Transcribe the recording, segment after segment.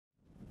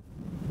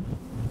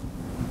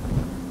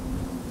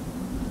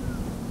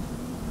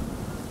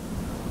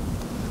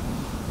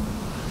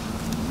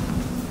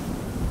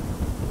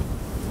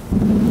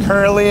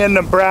Currently in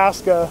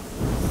Nebraska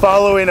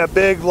following a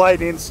big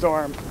lightning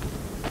storm,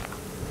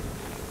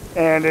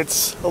 and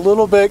it's a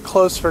little bit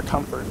close for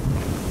comfort.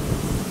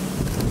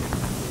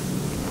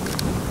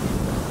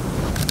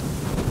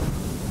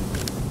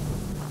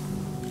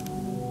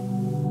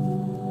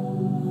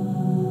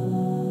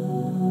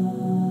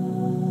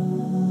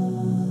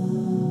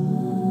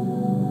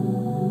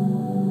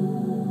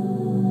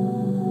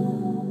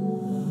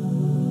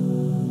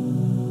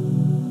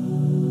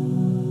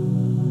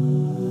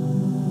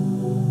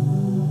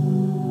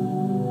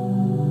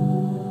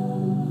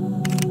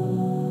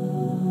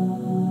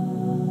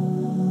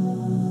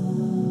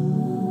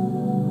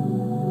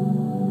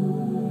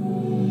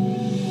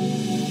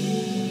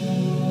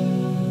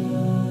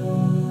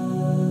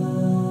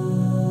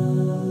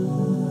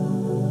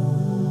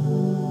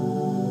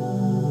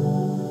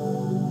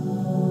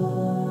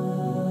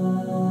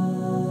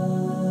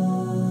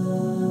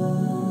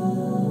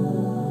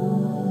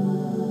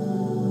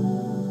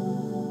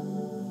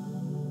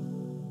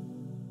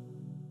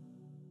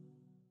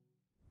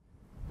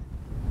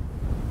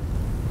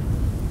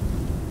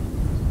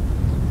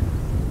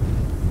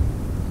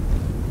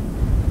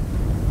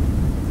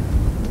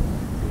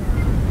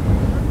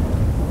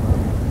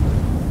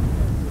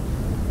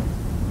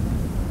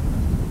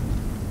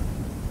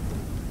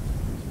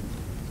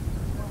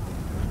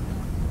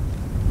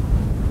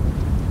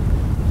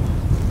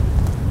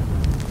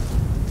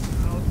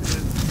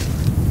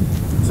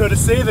 So to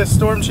say that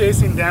storm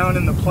chasing down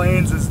in the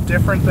plains is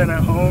different than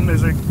at home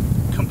is a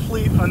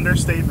complete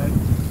understatement.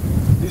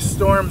 These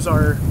storms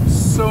are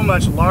so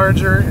much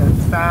larger and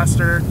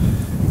faster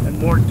and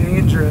more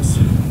dangerous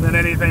than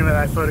anything that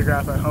I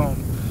photograph at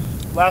home.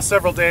 Last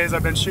several days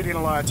I've been shooting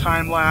a lot of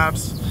time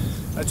lapse,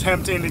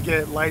 attempting to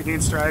get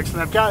lightning strikes,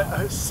 and I've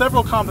got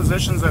several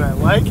compositions that I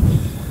like.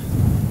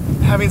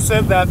 Having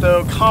said that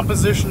though,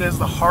 composition is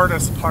the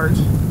hardest part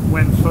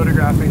when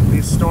photographing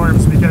these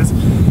storms because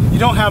you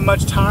don't have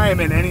much time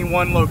in any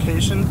one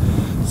location,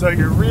 so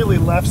you're really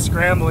left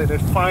scrambling to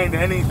find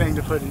anything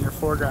to put in your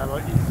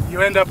foreground.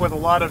 You end up with a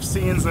lot of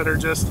scenes that are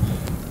just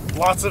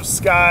lots of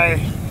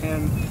sky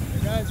and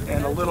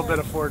a little bit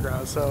of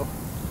foreground, so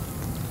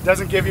it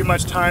doesn't give you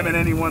much time in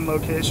any one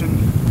location,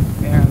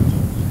 and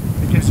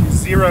it gives you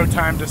zero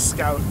time to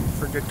scout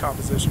for good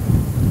composition.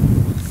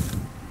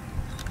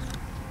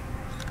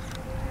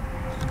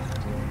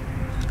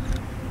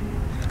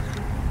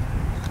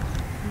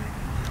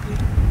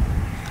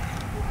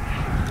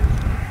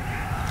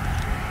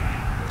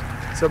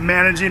 So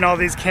managing all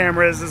these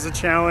cameras is a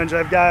challenge.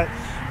 I've got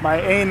my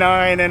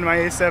A9 and my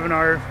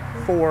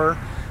A7R4,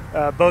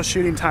 both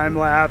shooting time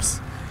lapse,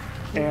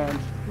 and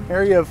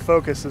area of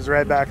focus is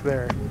right back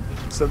there.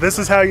 So this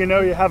is how you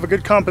know you have a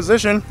good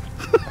composition.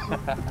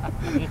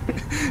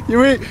 You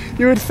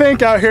would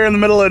think out here in the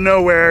middle of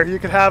nowhere you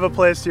could have a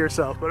place to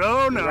yourself, but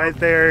oh no. Right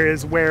there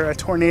is where a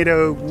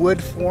tornado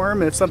would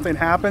form if something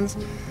happens.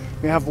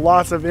 We have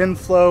lots of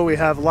inflow, we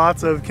have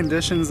lots of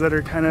conditions that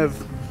are kind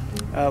of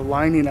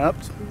lining up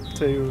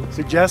to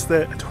suggest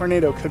that a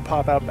tornado could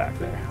pop out back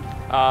there.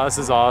 This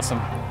is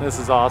awesome. This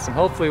is awesome.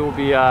 Hopefully we'll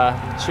be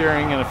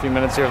cheering in a few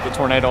minutes here with the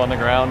tornado on the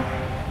ground.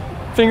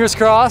 Fingers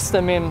crossed.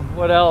 I mean,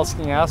 what else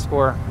can you ask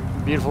for?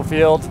 Beautiful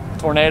field,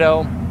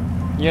 tornado,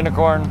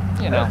 unicorn,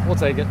 you know, we'll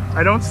take it.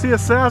 I don't see a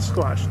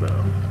Sasquatch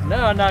though.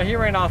 No, he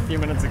ran off a few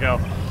minutes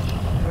ago.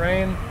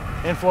 Rain,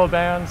 inflow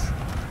bands.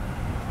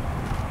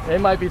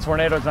 It might be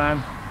tornado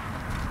time.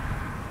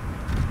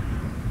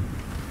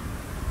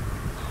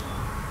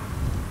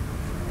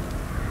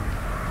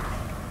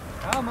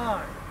 Come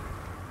on.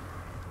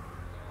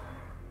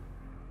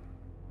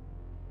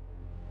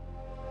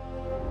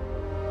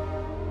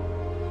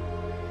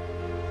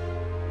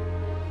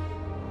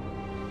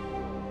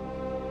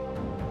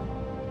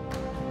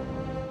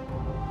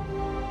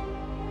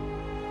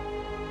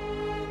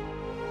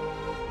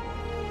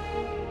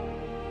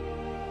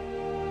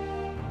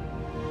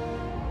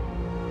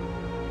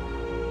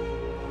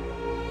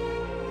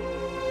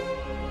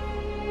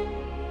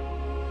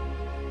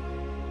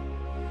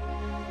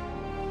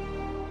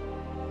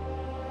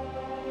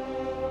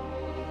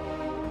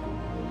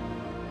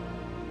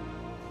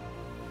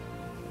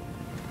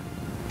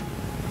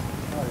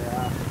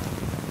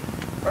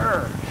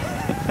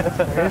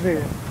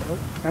 Crazy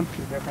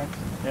temperature difference.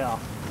 Yeah,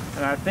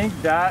 and I think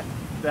that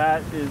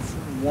is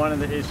one of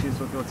the issues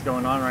with what's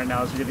going on right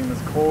now is you're getting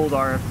this cold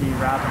RFD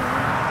wrapping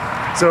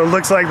around. So it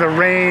looks like the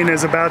rain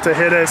is about to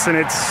hit us, and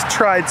it's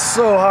tried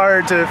so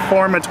hard to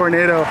form a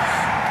tornado.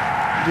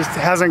 It just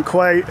hasn't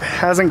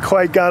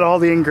quite got all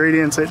the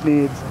ingredients it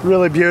needs.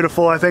 Really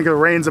beautiful. I think the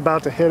rain's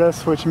about to hit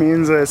us, which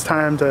means that it's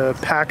time to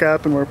pack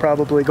up, and we're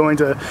probably going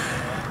to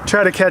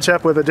try to catch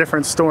up with a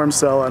different storm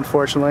cell,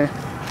 unfortunately,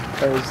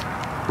 because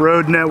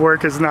road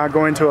network is not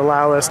going to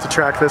allow us to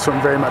track this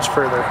one very much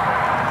further.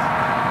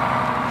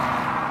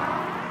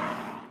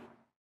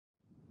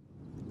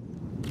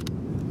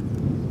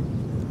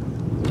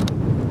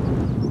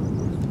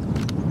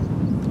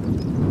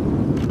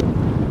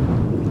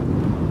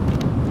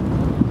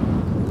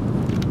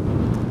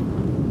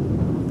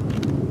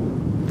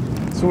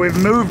 So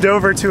we've moved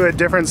over to a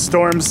different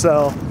storm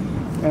cell,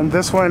 and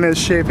this one is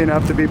shaping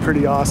up to be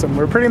pretty awesome.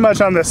 We're pretty much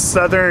on the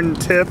southern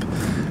tip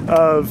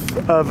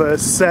of a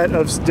set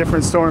of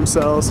different storm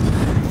cells.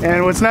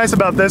 And what's nice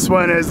about this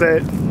one is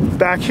that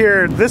back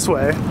here this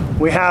way,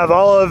 we have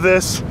all of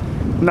this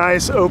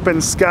nice open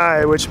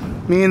sky, which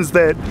means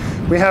that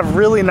we have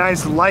really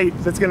nice light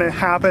that's gonna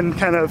happen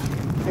kind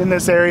of in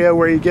this area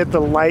where you get the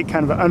light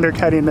kind of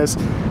undercutting this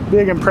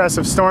big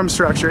impressive storm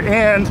structure.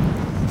 And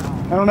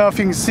I don't know if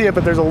you can see it,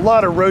 but there's a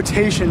lot of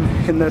rotation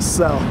in this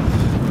cell.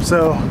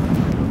 So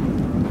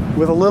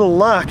with a little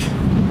luck,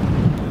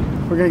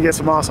 we're gonna get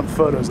some awesome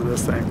photos of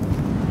this thing.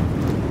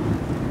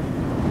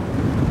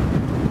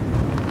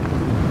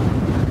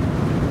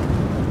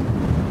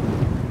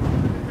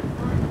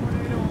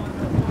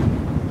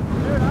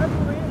 Dude, I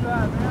believe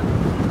that, man.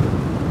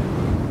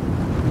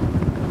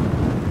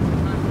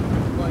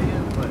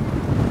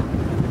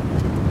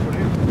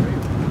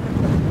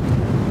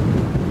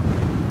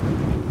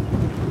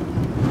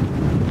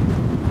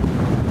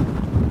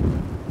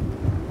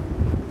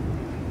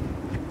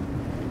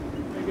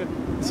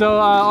 So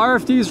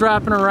RFD's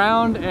wrapping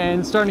around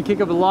and starting to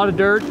kick up a lot of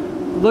dirt.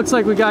 Looks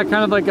like we got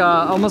kind of like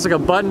almost like a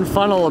button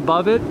funnel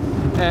above it,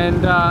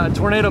 and a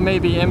tornado may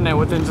be imminent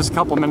within just a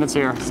couple minutes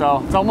here.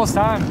 So it's almost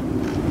time.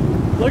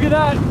 Look at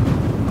that.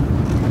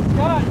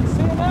 Scott, you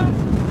seeing that?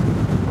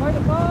 Right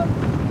above.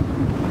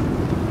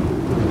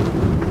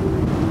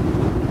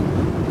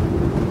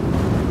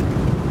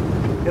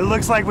 It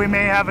looks like we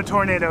may have a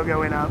tornado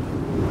going up.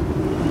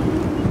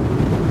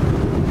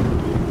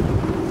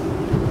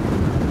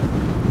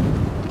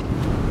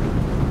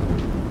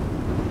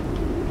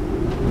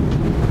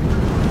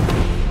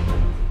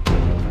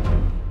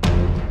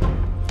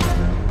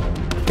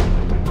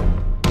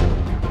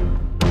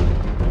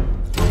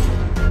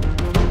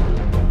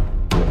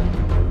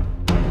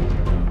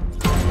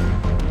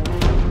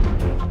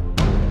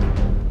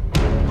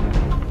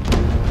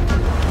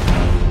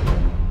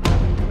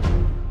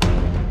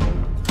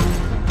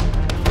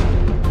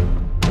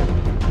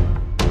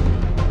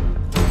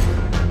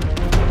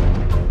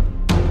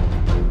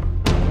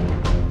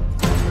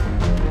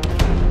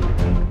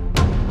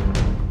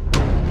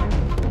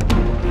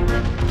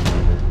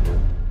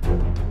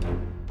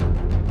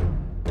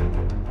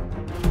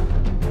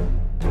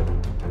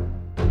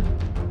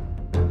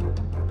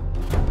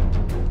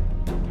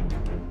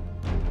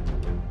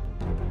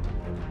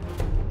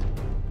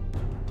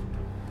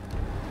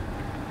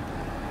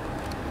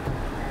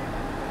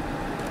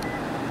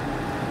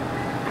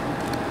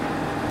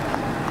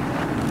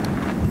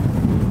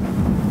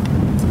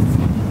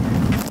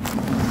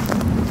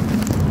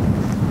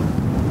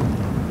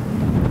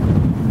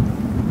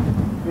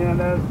 Man,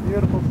 that is a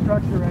beautiful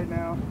structure right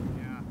now.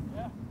 Yeah.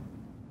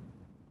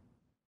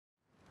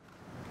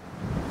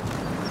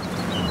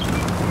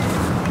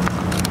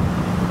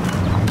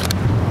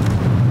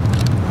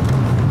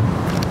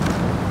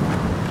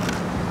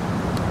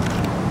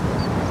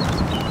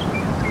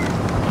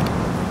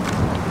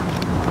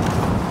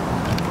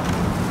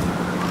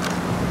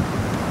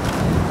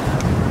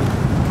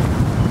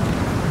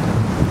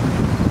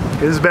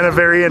 It has been a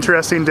very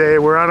interesting day.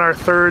 We're on our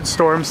third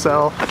storm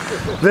cell.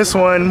 This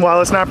one,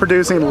 while it's not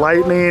producing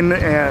lightning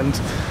and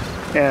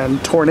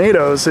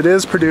tornadoes, it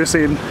is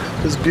producing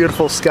this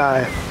beautiful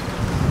sky.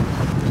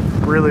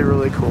 Really,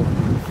 really cool.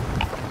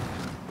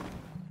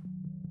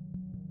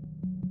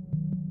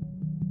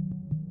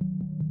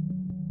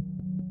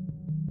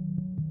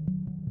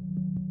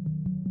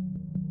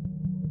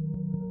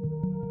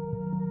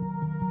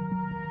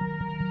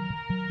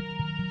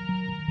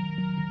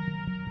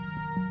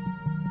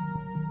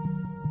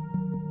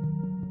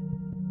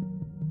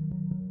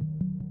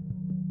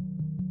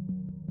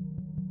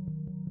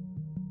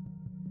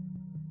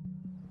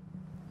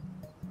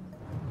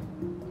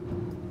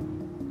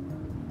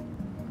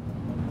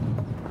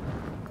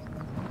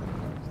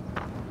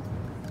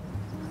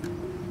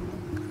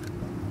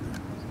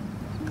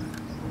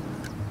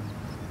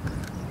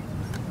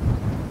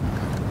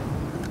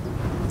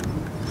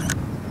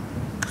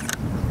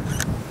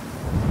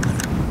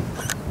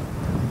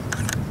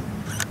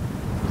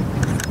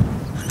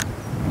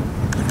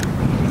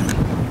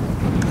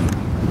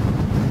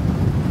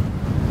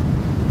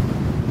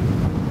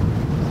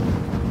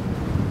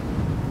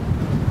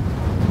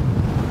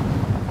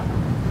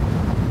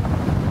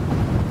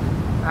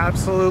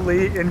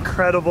 Absolutely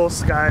incredible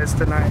skies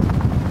tonight.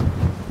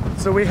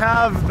 So we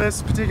have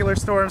this particular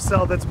storm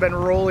cell that's been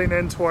rolling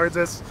in towards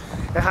us.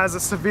 It has a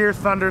severe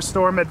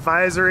thunderstorm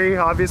advisory.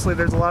 Obviously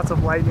there's lots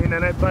of lightning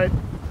in it, but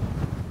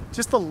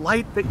just the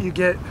light that you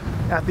get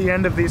at the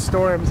end of these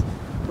storms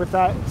with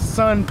that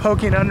sun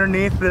poking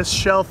underneath this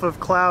shelf of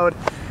cloud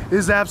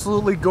is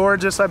absolutely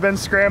gorgeous. I've been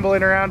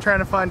scrambling around trying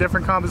to find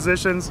different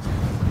compositions,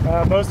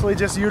 mostly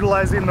just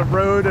utilizing the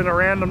road and a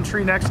random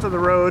tree next to the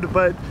road,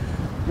 but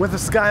with a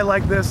sky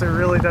like this, it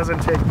really doesn't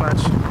take much.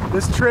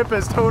 This trip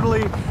has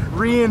totally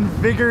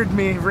reinvigorated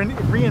me.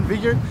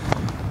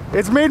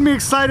 It's made me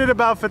excited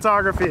about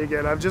photography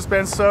again. I've just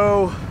been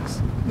so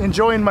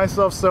enjoying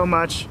myself so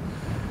much.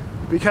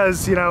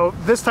 because, you know,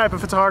 this type of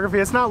photography,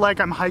 it's not like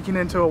I'm hiking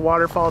into a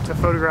waterfall to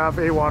photograph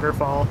a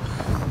waterfall.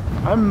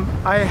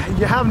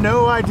 You have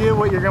no idea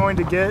what you're going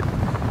to get,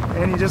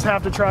 and you just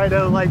have to try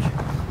to like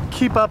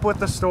keep up with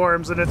the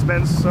storms, and it's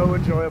been so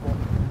enjoyable.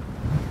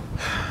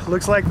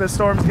 Looks like the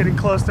storm's getting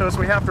close to us.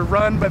 We have to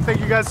run, but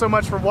thank you guys so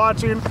much for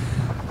watching.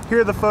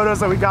 Here are the photos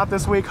that we got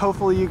this week.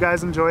 Hopefully you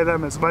guys enjoy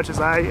them as much as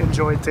I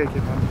enjoyed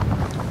taking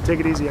them. Take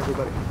it easy,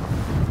 everybody.